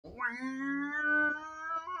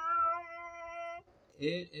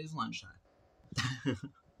It is lunchtime.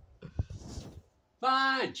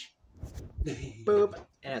 Lunch! Boop.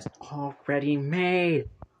 And it's already made.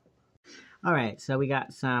 Alright, so we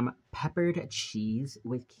got some peppered cheese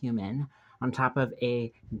with cumin on top of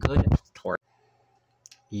a good torch.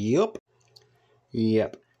 Yep.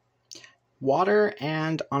 Water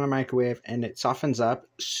and on a microwave, and it softens up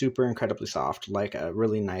super incredibly soft, like a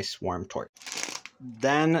really nice warm torch.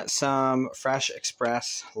 Then some fresh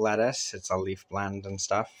express lettuce. It's a leaf blend and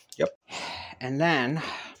stuff. Yep. And then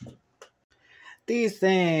these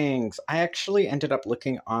things. I actually ended up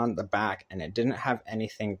looking on the back, and it didn't have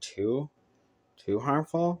anything too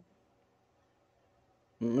harmful.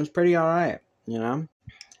 It was pretty alright, you know?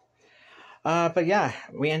 But yeah,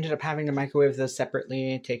 we ended up having to microwave those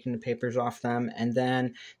separately, taking the papers off them, and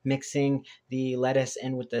then mixing the lettuce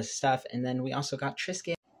in with the stuff, and then we also got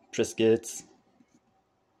Triscuits. Triscuits.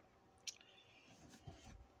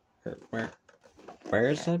 Where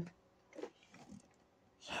is it?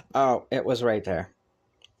 Oh, it was right there.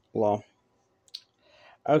 Lol.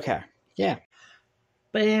 Okay, yeah.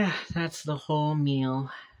 But yeah, that's the whole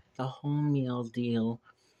meal. The whole meal deal.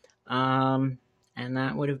 And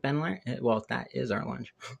that would have been well, that is our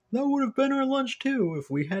lunch. That would have been our lunch too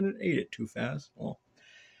if we hadn't ate it too fast. Well,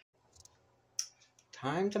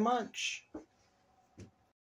 time to munch.